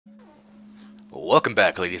Welcome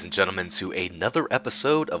back, ladies and gentlemen, to another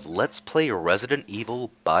episode of Let's Play Resident Evil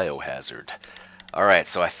Biohazard. Alright,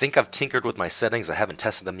 so I think I've tinkered with my settings. I haven't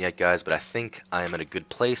tested them yet, guys, but I think I am in a good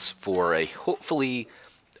place for a hopefully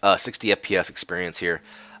 60 FPS experience here.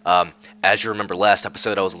 As you remember last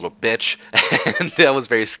episode, I was a little bitch, and I was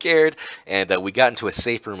very scared, and we got into a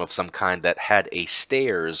safe room of some kind that had a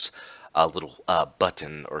stairs little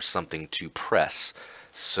button or something to press.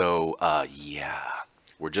 So, yeah.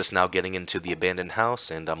 We're just now getting into the abandoned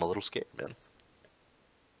house, and I'm a little scared, man.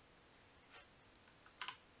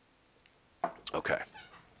 Okay.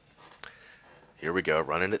 Here we go,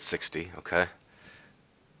 running at 60, okay.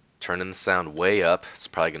 Turning the sound way up. It's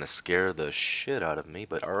probably going to scare the shit out of me,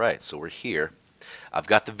 but alright, so we're here. I've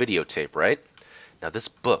got the videotape, right? Now this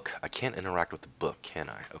book, I can't interact with the book,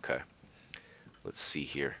 can I? Okay. Let's see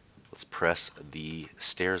here. Let's press the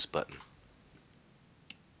stairs button.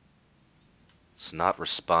 It's not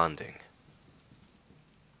responding.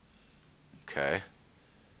 Okay.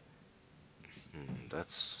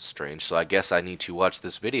 That's strange. So I guess I need to watch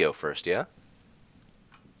this video first, yeah?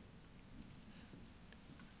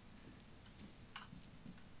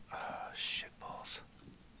 Shitballs.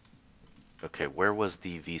 Okay, where was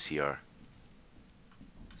the VCR?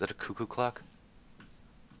 Is that a cuckoo clock?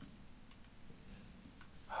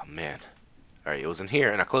 Oh, man. Alright, it was in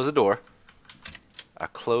here, and I closed the door. I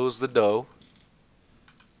closed the door.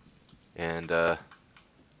 And,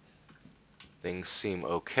 things seem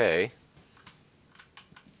okay.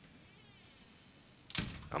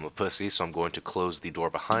 I'm a pussy, so I'm going to close the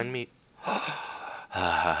door behind me.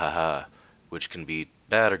 Which can be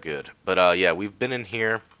bad or good. But, yeah, we've been in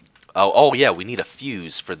here. Oh, yeah, we need a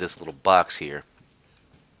fuse for this little box here.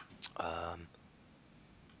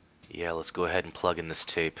 Yeah, let's go ahead and plug in this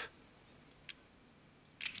tape.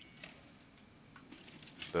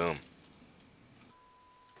 Boom.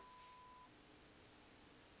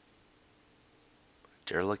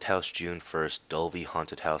 Derelict House, June 1st, Dulvey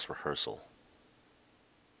Haunted House Rehearsal.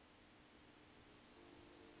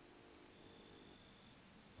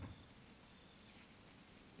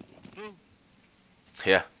 Boo.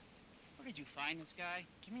 Yeah. Where did you find this guy?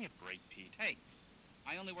 Give me a break, Pete. Hey,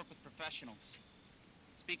 I only work with professionals.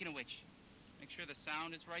 Speaking of which, make sure the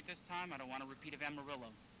sound is right this time. I don't want a repeat of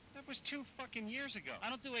Amarillo. That was 2 fucking years ago. I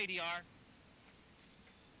don't do ADR.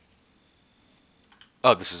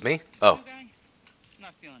 Oh, this is me? Oh. New guy? I'm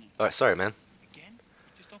not feeling it. Alright, sorry, man. Again?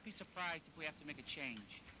 Just don't be surprised if we have to make a change.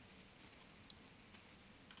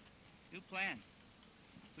 New plan.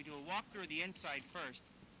 We do a walkthrough of the inside first,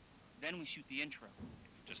 then we shoot the intro.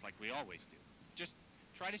 Just like we always do. Just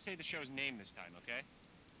try to say the show's name this time, okay?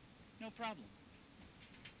 No problem.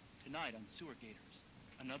 Tonight on Sewer Gators,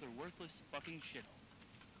 another worthless fucking shithole.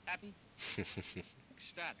 Happy?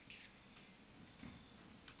 Ecstatic.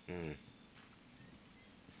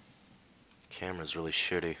 Camera's really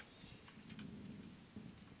shitty.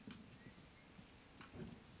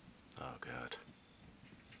 Oh, God.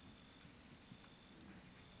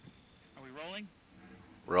 Are we rolling?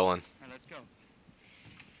 Rolling. All right, let's go.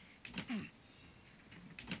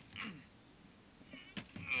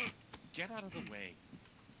 Get out of the way.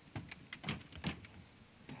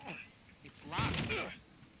 It's locked.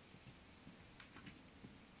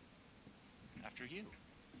 After you.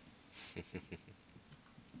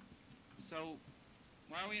 So,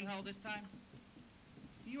 why are we in hell this time?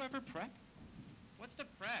 Do you ever prep? What's the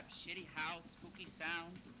prep? Shitty house, spooky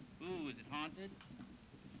sounds? Ooh, is it haunted?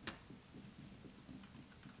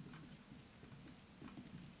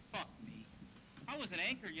 Fuck me. I was an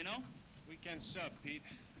anchor, you know? Weekend sub, Pete.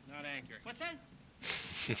 Not anchor. What's that?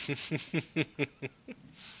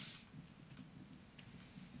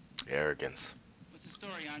 Arrogance. What's the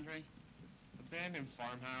story, Andre? Abandoned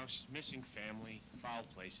farmhouse, missing family, foul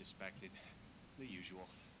play suspected. The usual.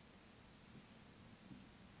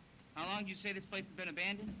 How long do you say this place has been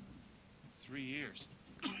abandoned? 3 years.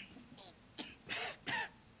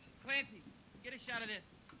 Clancy, get a shot of this.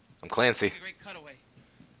 I'm Clancy. Make a great cutaway.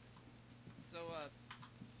 So,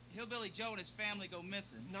 Hillbilly Joe and his family go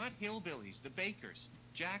missing. Not hillbillies, the Bakers.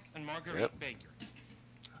 Jack and Marguerite Yep. Baker.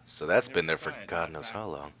 So that's They're been there for quiet God about knows that. how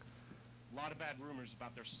long. A lot of bad rumors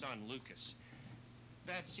about their son, Lucas.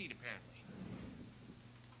 Bad seed, apparently.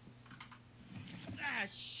 Ah,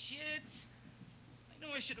 shit! I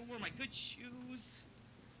know I should have worn my good shoes.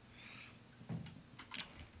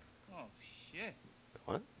 Oh, shit.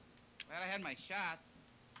 What? Glad I had my shots.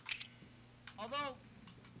 Although,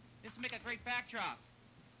 this would make a great backdrop.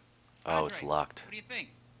 Oh, it's Andre, locked. What do you think?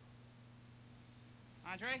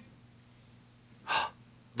 Andre?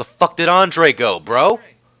 The fuck did Andre go, bro?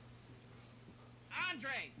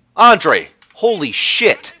 Andre! Andre! Holy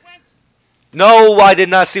shit! Andre went? No, I did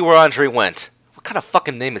not see where Andre went. What kind of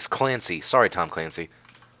fucking name is Clancy? Sorry, Tom Clancy.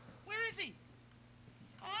 Where is he?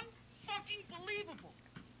 Unfucking believable.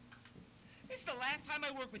 This is the last time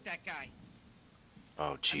I work with that guy.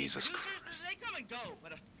 Oh, Jesus I mean, Christ. producers, they come and go,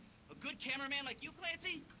 but a good cameraman like you,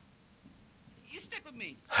 Clancy, you stick with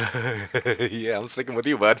me. Yeah, I'm sticking with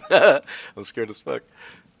you, bud. I'm scared as fuck.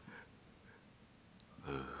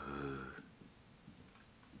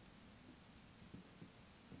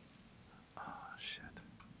 Oh, shit.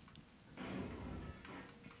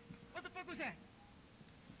 What the fuck was that?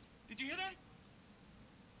 Did you hear that?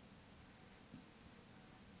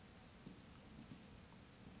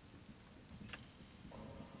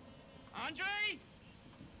 Andre?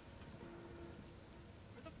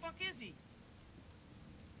 Where the fuck is he?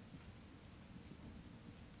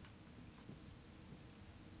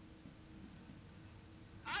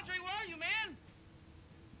 Andre, where are you, man?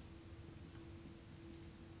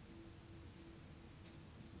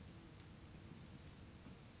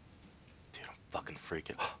 Dude, I'm fucking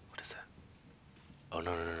freaking. What is that? Oh,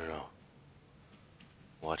 no, no, no, no, no.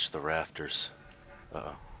 Watch the rafters.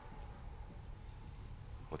 Uh-oh.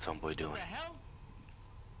 What's homeboy What doing? the hell?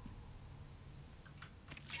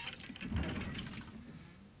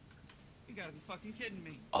 You gotta be fucking kidding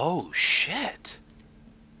me. Oh, shit.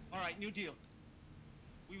 All right, new deal.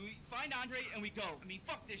 We find Andre and we go. I mean,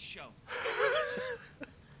 fuck this show.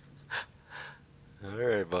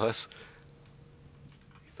 Alright, boss.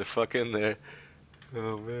 Get the fuck in there.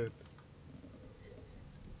 Oh, man.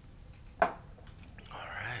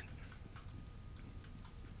 Alright.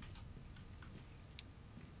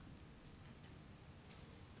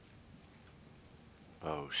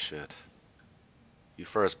 Oh, shit. You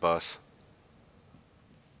first, boss.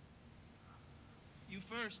 You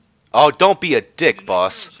first. Oh, don't be a The dick, next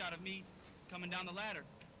boss. hero shot of me coming down the ladder.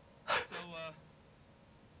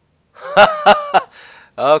 So,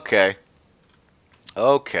 Okay.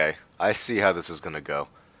 Okay. I see how this is gonna go.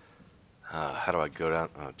 How do I go down?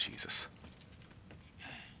 Oh, Jesus.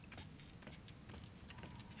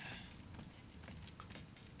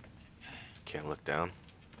 Can't look down.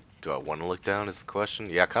 Do I want to look down is the question?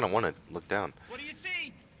 Yeah, I kind of want to look down. what do you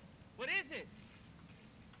see? What is it?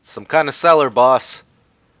 Some kind of cellar, boss.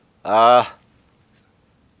 Oh!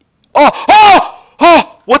 Oh!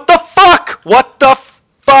 Oh! What the fuck? What the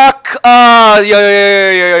fuck? Yo, yo, yo,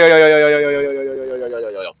 yo, yo, yo, yo, yo, yo, yo, yo, yo, yo, yo, yo, yo, yo,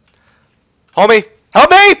 yo, yo. Homie,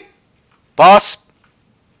 help me! Boss.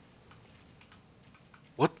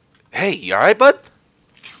 What? Hey, you alright, bud?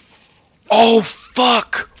 Oh,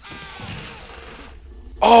 fuck!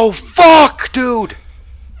 Oh, fuck, dude!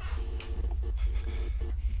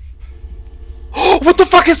 What the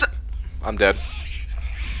fuck is that? I'm dead.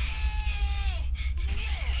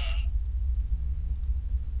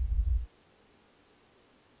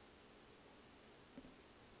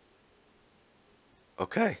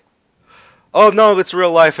 Okay. Oh no, it's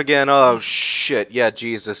real life again. Oh shit. Yeah,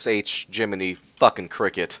 Jesus H. Jiminy fucking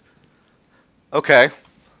cricket. Okay.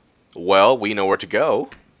 Well, we know where to go.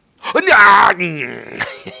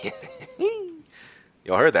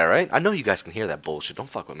 Y'all heard that, right? I know you guys can hear that bullshit. Don't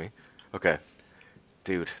fuck with me. Okay.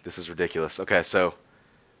 Dude, this is ridiculous. Okay, so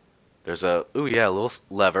there's a ooh yeah, a little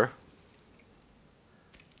lever.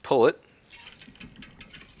 Pull it.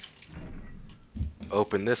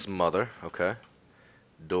 Open this mother. Okay.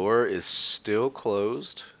 Door is still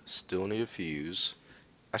closed. Still need a fuse.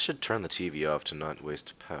 I should turn the TV off to not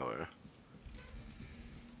waste power.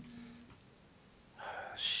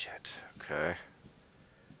 Shit. Okay.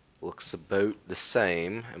 Looks about the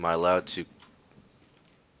same. Am I allowed to... Am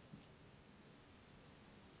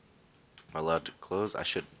I allowed to close? I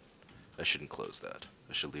shouldn't close that.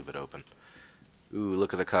 I should leave it open. Ooh,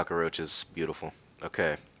 look at the cockroaches. Beautiful.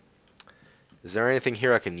 Okay. Is there anything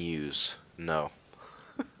here I can use? No.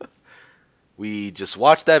 We just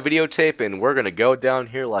watched that videotape and we're gonna go down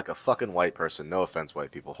here like a fucking white person. No offense,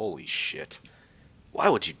 white people. Holy shit. Why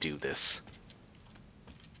would you do this?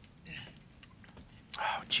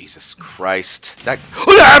 Oh, Jesus Christ. That...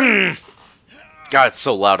 God, it's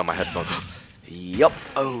so loud on my headphones. Yup.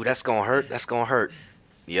 Oh, that's gonna hurt. That's gonna hurt.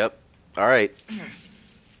 Yep. Alright.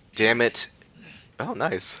 Damn it. Oh,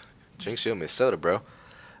 nice. Jinx, you owe me a soda, bro.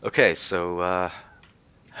 Okay, so,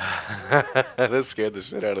 that scared the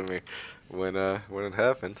shit out of me when it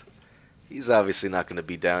happened. He's obviously not going to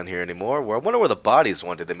be down here anymore. Well, I wonder where the bodies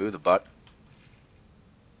went. Did they move the bot?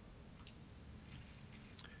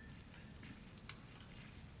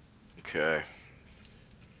 Okay.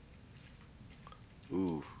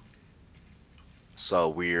 Ooh. Saw a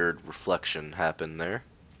weird reflection happen there.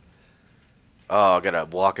 Oh, I gotta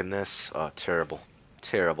walk in this. Oh, terrible.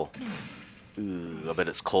 Terrible. Ooh, I bet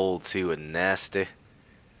it's cold too and nasty.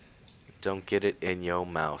 Don't get it in your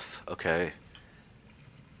mouth. Okay.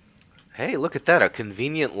 Hey, look at that, a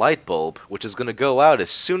convenient light bulb, which is gonna go out as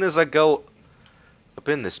soon as I go up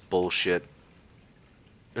in this bullshit.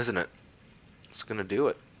 Isn't it? It's gonna do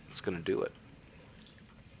it. It's gonna do it.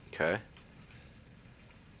 Okay.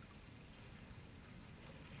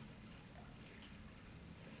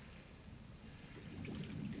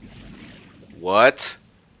 What?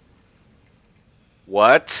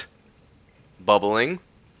 What? Bubbling.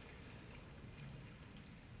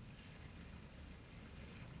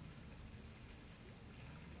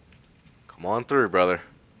 Come on through, brother.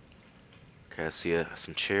 Okay, I see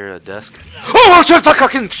some chair, a desk. Oh, shit, fuck,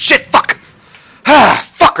 fucking shit, fuck! Ah,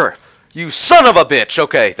 fucker! You son of a bitch!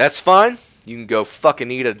 Okay, that's fine. You can go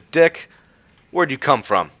fucking eat a dick. Where'd you come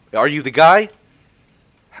from? Are you the guy?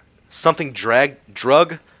 Something dragged?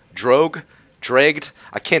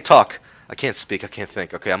 I can't talk. I can't speak. I can't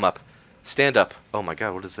think. Okay, I'm up. Stand up. Oh my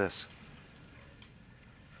god, what is this?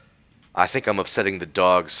 I think I'm upsetting the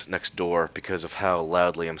dogs next door because of how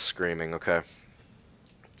loudly I'm screaming. Okay.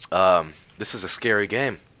 This is a scary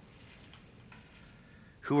game.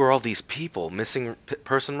 Who are all these people? Missing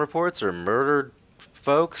person reports or murdered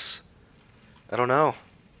folks? I don't know.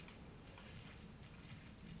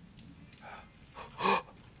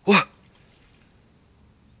 What?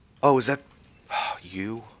 Oh, is that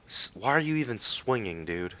you? Why are you even swinging,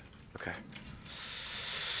 dude? Okay.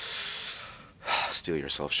 Steel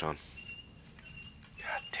yourself, Sean.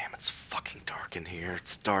 God damn, it's fucking dark in here.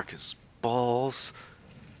 It's dark as balls.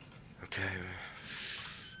 Okay.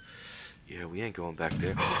 Yeah, we ain't going back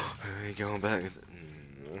there. We ain't going back.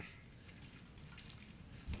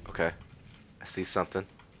 Okay. I see something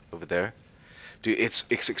over there. Dude, it's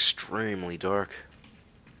extremely dark.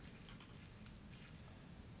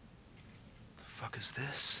 The fuck is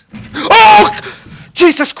this? Oh!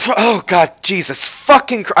 Jesus Christ! Oh God, Jesus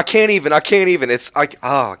fucking Christ! I can't even. It's oh,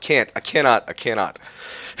 I cannot.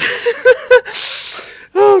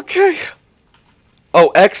 Okay. Oh,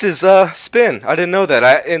 X is spin. I didn't know that.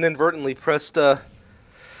 I inadvertently pressed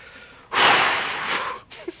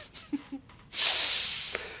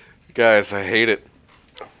Guys, I hate it.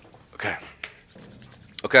 Okay.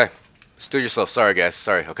 Okay. Steal yourself. Sorry, guys.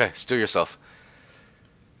 Sorry. Okay, steal yourself.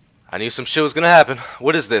 I knew some shit was gonna happen.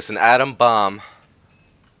 What is this? An atom bomb.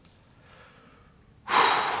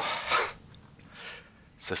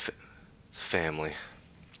 It's a family.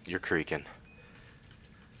 You're creaking.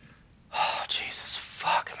 Oh, Jesus.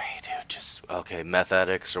 Fuck me, dude. Just... Okay, meth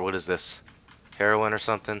addicts, or what is this? Heroin or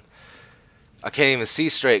something? I can't even see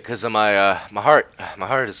straight because of my heart. My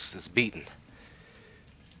heart is beating.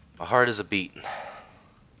 My heart is a beating.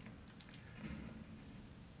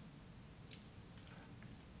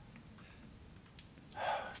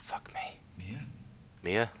 Fuck me. Mia?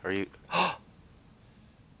 Mia, are you... I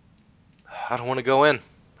don't want to go in.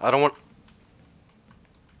 I don't want...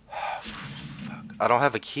 Fuck. I don't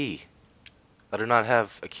have a key. I do not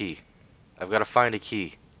have a key. I've got to find a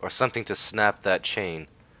key. Or something to snap that chain.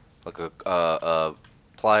 Like a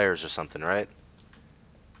pliers or something, right?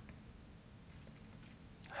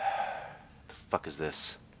 The fuck is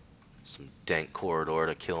this? Some dank corridor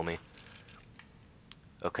to kill me.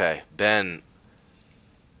 Okay, Ben.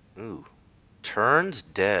 Ooh. Turned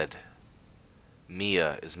dead.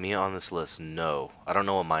 Mia. Is Mia on this list? No. I don't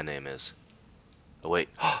know what my name is. Oh, wait.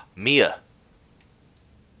 Mia!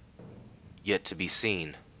 Yet to be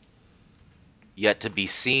seen. Yet to be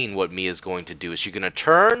seen what Mia's going to do. Is she going to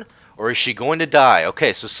turn, or is she going to die?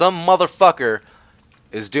 Okay, so some motherfucker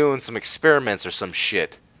is doing some experiments or some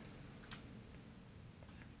shit.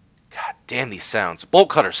 God damn these sounds. Bolt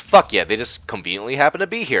cutters, fuck yeah, they just conveniently happen to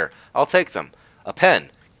be here. I'll take them. A pen.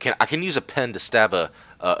 I can use a pen to stab a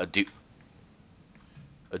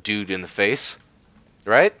dude in the face.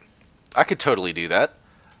 Right? I could totally do that.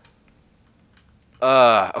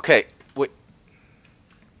 Okay. Wait.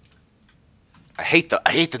 I hate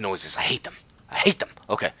the noises. I hate them. I hate them.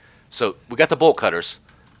 Okay. So, we got the bolt cutters.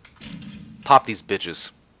 Pop these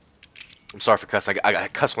bitches. I'm sorry for cussing. I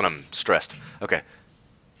cuss when I'm stressed. Okay.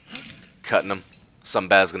 Cutting them. Something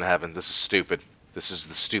bad's gonna happen. This is stupid. This is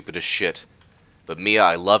the stupidest shit. But Mia,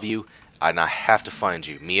 I love you, and I have to find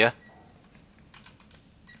you. Mia?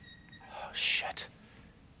 Oh, shit.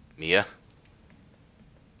 Mia?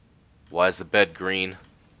 Why is the bed green?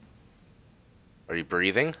 Are you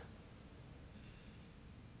breathing?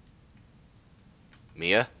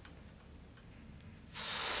 Mia?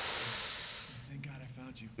 Thank God I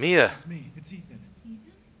found you. Mia! It's me. It's Ethan.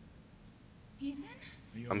 Ethan? Ethan?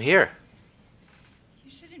 Are you I'm okay? here.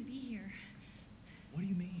 You shouldn't be here. What do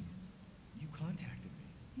you mean? You contacted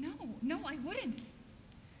me. No, No, I wouldn't.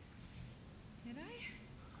 Did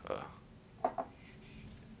I?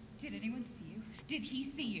 Did anyone see you? Did he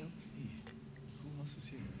see you? Hey, who else is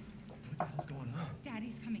here? What the hell's going on?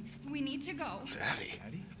 Daddy's coming. We need to go. Daddy?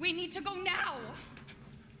 Daddy? We need to go now.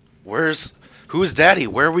 Who's Daddy?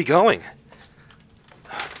 Where are we going?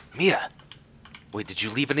 Mia! Wait, did you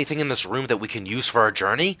leave anything in this room that we can use for our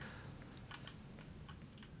journey?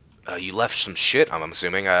 You left some shit, I'm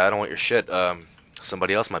assuming. I don't want your shit.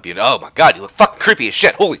 Somebody else might be in. Oh my god, you look fucking creepy as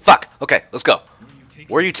shit. Holy fuck. Okay, let's go.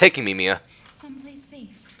 Where are you taking me, Mia? Someplace safe.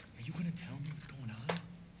 Are you gonna tell me what's going on?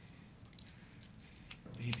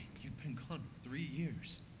 Baby, you've been gone 3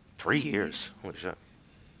 years. 3 years? Holy shit.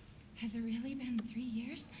 Has it really been 3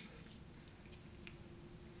 years?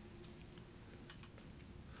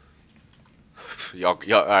 Y'all,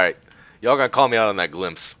 alright. Y'all gotta call me out on that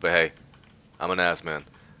glimpse, but hey, I'm an ass man.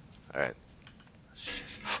 Alright.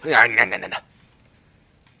 No.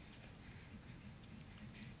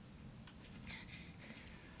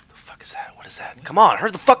 The fuck is that? What is that? Come on,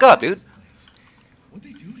 hurry the fuck up, dude. What'd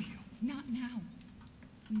they do to you? Not now.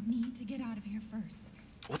 We need to get out of here first.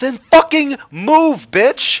 Well then fucking move,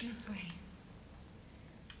 bitch! This way.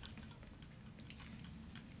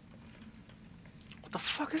 What the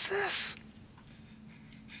fuck is this?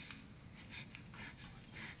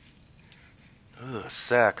 Ugh,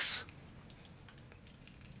 sex.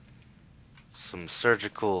 Some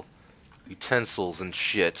surgical utensils and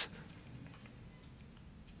shit.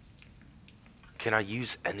 Can I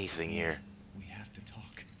use anything here? We have to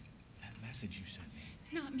talk. That message you sent me.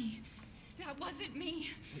 Not me. That wasn't me.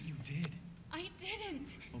 But you did. I didn't.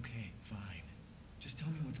 Okay, fine. Just tell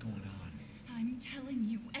me what's going on. I'm telling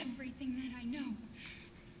you everything that I know.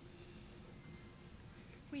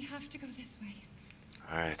 We have to go this way.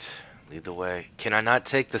 Alright, lead the way. Can I not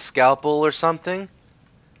take the scalpel or something?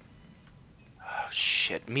 Oh,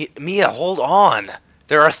 shit. Mia, hold on!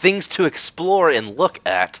 There are things to explore and look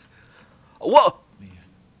at. Whoa! Mia,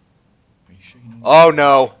 are you sure you know? Oh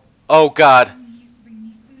no! Oh god! Someone used to bring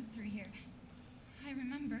me food through here. I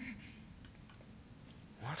remember.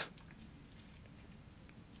 What?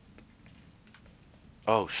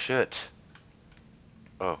 Oh shit.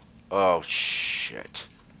 Oh shit.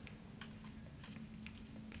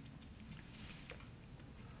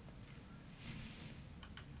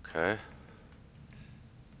 Okay.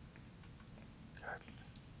 God.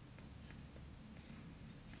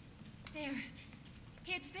 There.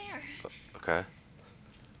 It's there. Okay.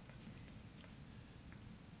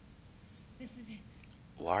 This is it.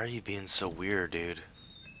 Why are you being so weird, dude?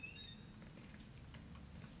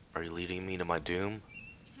 Are you leading me to my doom?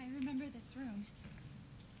 I remember this room.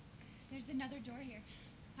 There's another door here.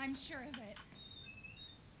 I'm sure of it.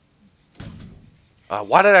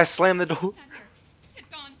 Why did I slam the door? It's not here. It's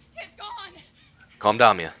gone. It's gone. Calm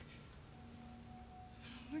down, Mia.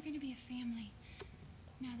 We're gonna be a family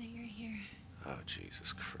now that you're here. Oh,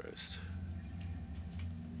 Jesus Christ.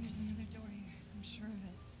 There's another door here. I'm sure of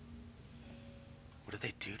it. What did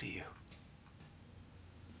they do to you?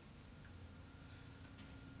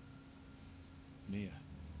 Mia,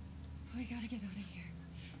 We gotta get out of here.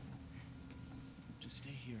 just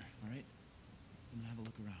stay here, all right? I'm gonna have a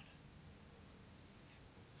look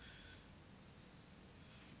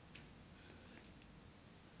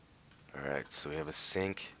around. Alright, so we have a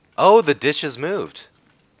sink. Oh, the dish has moved.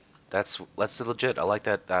 That's legit. I like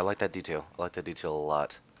that detail. I like that detail a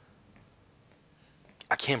lot.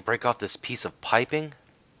 I can't break off this piece of piping.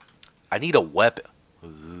 I need a weapon.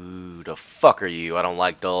 Ooh, the fuck are you? I don't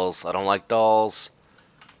like dolls. I don't like dolls.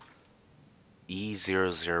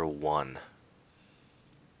 E001.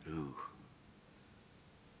 Ooh.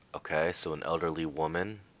 Okay, so an elderly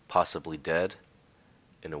woman, possibly dead,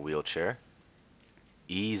 in a wheelchair.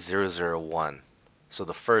 E001. So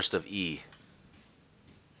the first of E.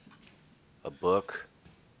 A book.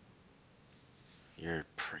 You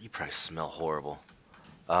probably smell horrible.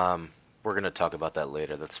 We're gonna talk about that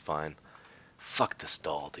later. That's fine. Fuck this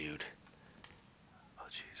doll, dude. Oh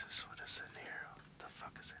Jesus, what is in here? What the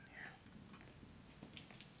fuck is in here?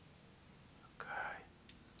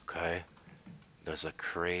 Okay. There's a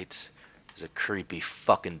crate. There's a creepy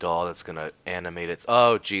fucking doll that's gonna animate its.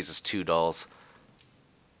 Oh Jesus, 2 dolls.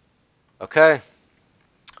 Okay.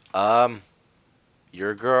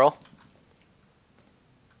 You're a girl.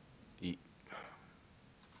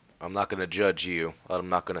 I'm not gonna judge you. I'm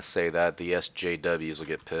not gonna say that. The SJWs will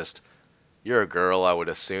get pissed. You're a girl, I would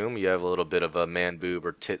assume. You have a little bit of a man boob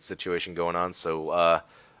or tit situation going on, so,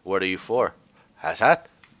 what are you for? Has hat?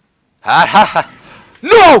 Ha ha ha!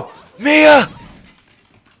 No! Mia!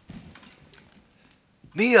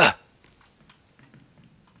 Mia!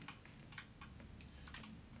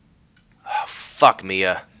 Fuck,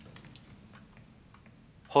 Mia.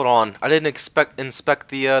 Hold on. I didn't inspect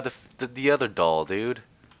the other doll, dude.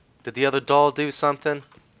 Did the other doll do something?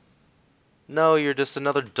 No, you're just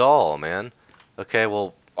another doll, man. Okay,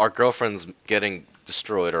 well, our girlfriend's getting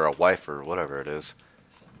destroyed, or a wife, or whatever it is.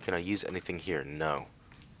 Can I use anything here? No.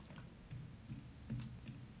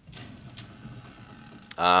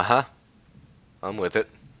 Uh-huh. I'm with it.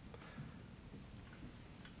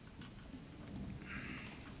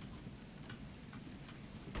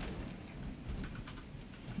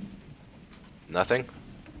 Nothing.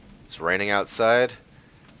 It's raining outside.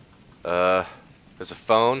 There's a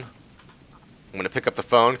phone. I'm gonna pick up the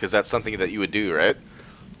phone, because that's something that you would do, right?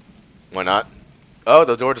 Why not? Oh,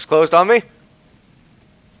 the door just closed on me?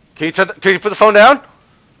 Can you put the phone down?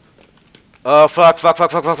 Oh, fuck.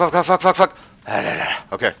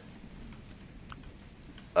 Okay.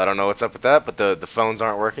 I don't know what's up with that, but the phones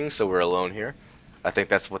aren't working, so we're alone here. I think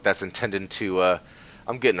that's what that's intended to,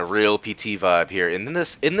 I'm getting a real PT vibe here. Isn't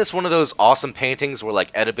this one of those awesome paintings where,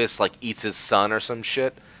 like, Oedipus, like, eats his son or some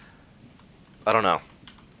shit? I don't know.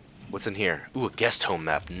 What's in here? Ooh, a guest home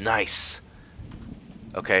map. Nice.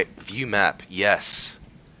 Okay, view map. Yes.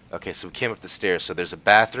 Okay, so we came up the stairs. So there's a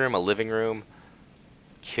bathroom, a living room,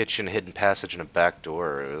 kitchen, hidden passage, and a back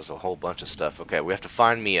door. There's a whole bunch of stuff. Okay, we have to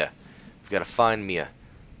find Mia. We've got to find Mia.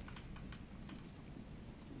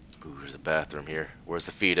 Ooh, there's a bathroom here. Where's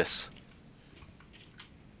the fetus?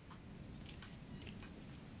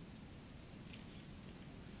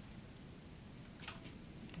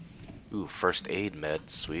 Ooh, first aid med.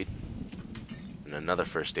 Sweet. And another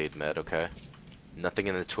first aid med. Okay. Nothing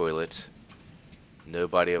in the toilet.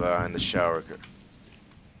 Nobody behind the shower.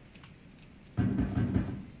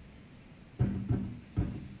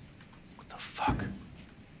 What the fuck?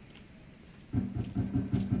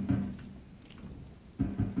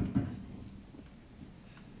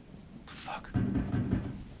 What the fuck?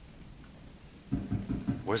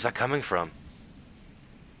 Where's that coming from?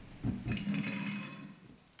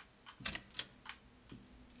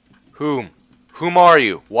 Whom? Whom are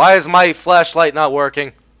you? Why is my flashlight not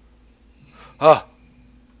working? Huh.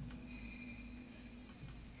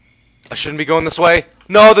 I shouldn't be going this way.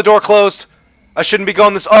 No, the door closed. I shouldn't be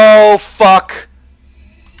going this. Oh, fuck.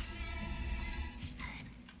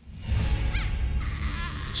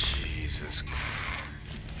 Jesus Christ.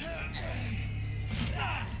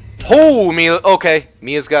 Oh, Mia. Okay.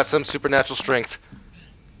 Mia's got some supernatural strength.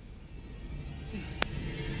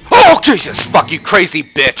 Oh, Jesus. Fuck you, crazy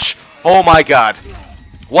bitch. Oh, my God.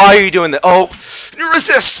 Why are you doing that? Oh.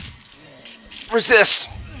 Resist. Resist.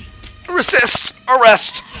 Resist.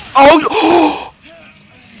 Arrest. Oh.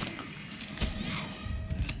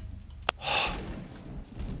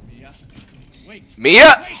 Mia. Wait.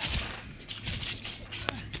 Mia.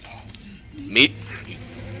 Me.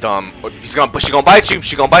 Dumb. She gonna bite you.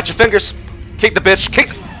 She gonna bite your fingers. Kick the bitch.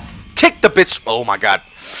 Kick the bitch. Oh my God.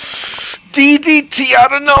 DDT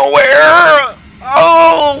out of nowhere.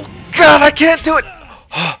 Oh God, I can't do it.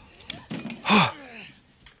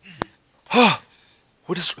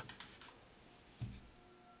 What is?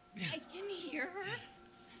 I can hear her.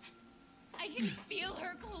 I can feel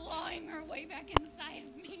her clawing her way back inside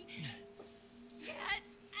of me. Get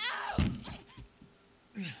out!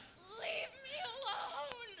 Leave me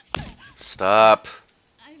alone! Stop.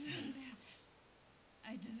 I've been bad.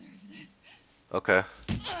 I deserve this. Okay.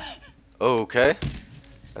 Okay.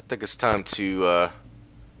 I think it's time to.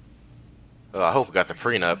 Oh, I hope we got the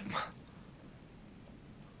prenup.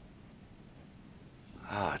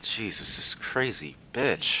 Ah, Jesus, this crazy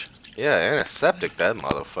bitch. Yeah, antiseptic, that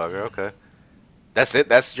motherfucker. Okay. That's it?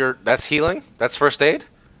 That's healing? That's first aid?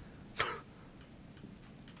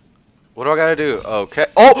 What do I gotta do? Okay.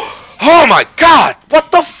 Oh! Oh my God!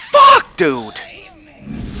 What the fuck, dude?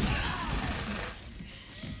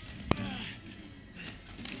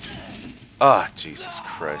 Ah, Jesus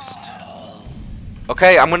Christ.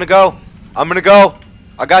 Okay, I'm gonna go. I'm gonna go.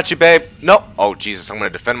 I got you, babe. No. Oh, Jesus, I'm gonna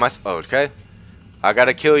defend myself. Oh, okay. I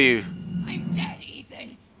gotta kill you. I'm dead,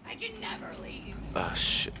 Ethan. I can never leave. Oh,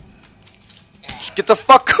 shit. Just get the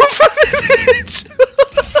fuck off of me, bitch!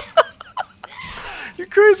 You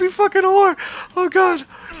crazy fucking whore! Oh God!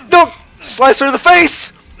 No! Slice her in the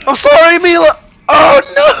face! I'm sorry, Mila! Oh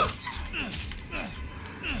no!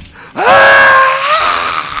 Ah!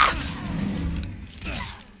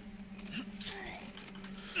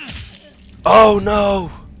 Oh no!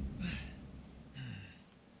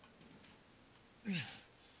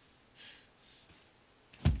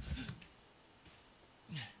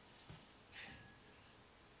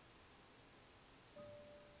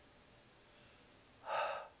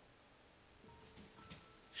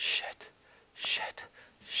 Shit. Shit.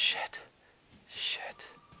 Shit.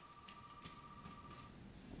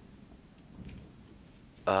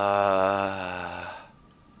 I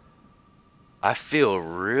feel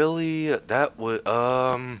really that would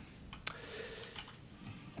wow,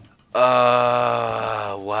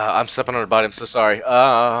 I'm stepping on her body. I'm so sorry.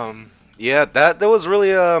 Yeah, that was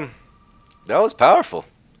really that was powerful.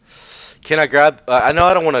 Can I grab? I know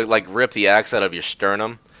I don't want to like rip the axe out of your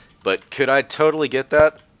sternum, but could I totally get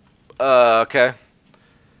that? Okay.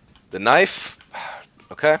 The knife.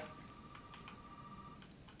 Okay.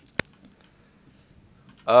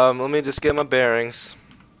 Let me just get my bearings.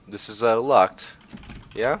 This is locked.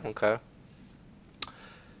 Yeah. Okay.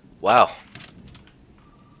 Wow.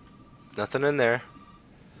 Nothing in there.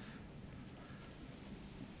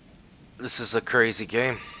 This is a crazy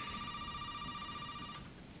game.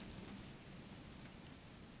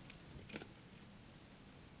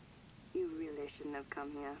 You really shouldn't have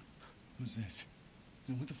come here. Who's this?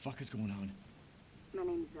 And what the fuck is going on? My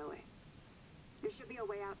name's Zoe. There should be a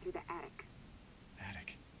way out through the attic.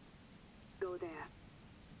 Attic. Go there.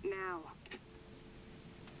 Now.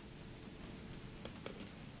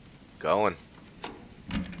 Going.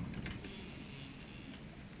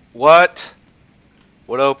 What?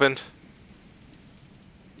 What opened?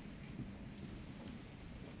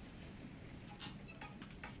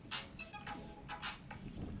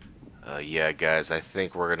 Yeah, guys, I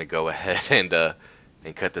think we're gonna go ahead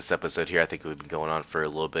and cut this episode here. I think we've been going on for a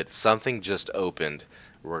little bit. Something just opened.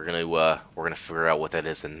 We're gonna figure out what that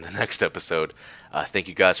is in the next episode. Thank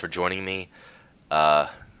you guys for joining me.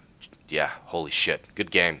 Yeah, holy shit,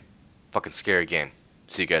 good game, fucking scary game.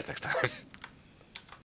 See you guys next time.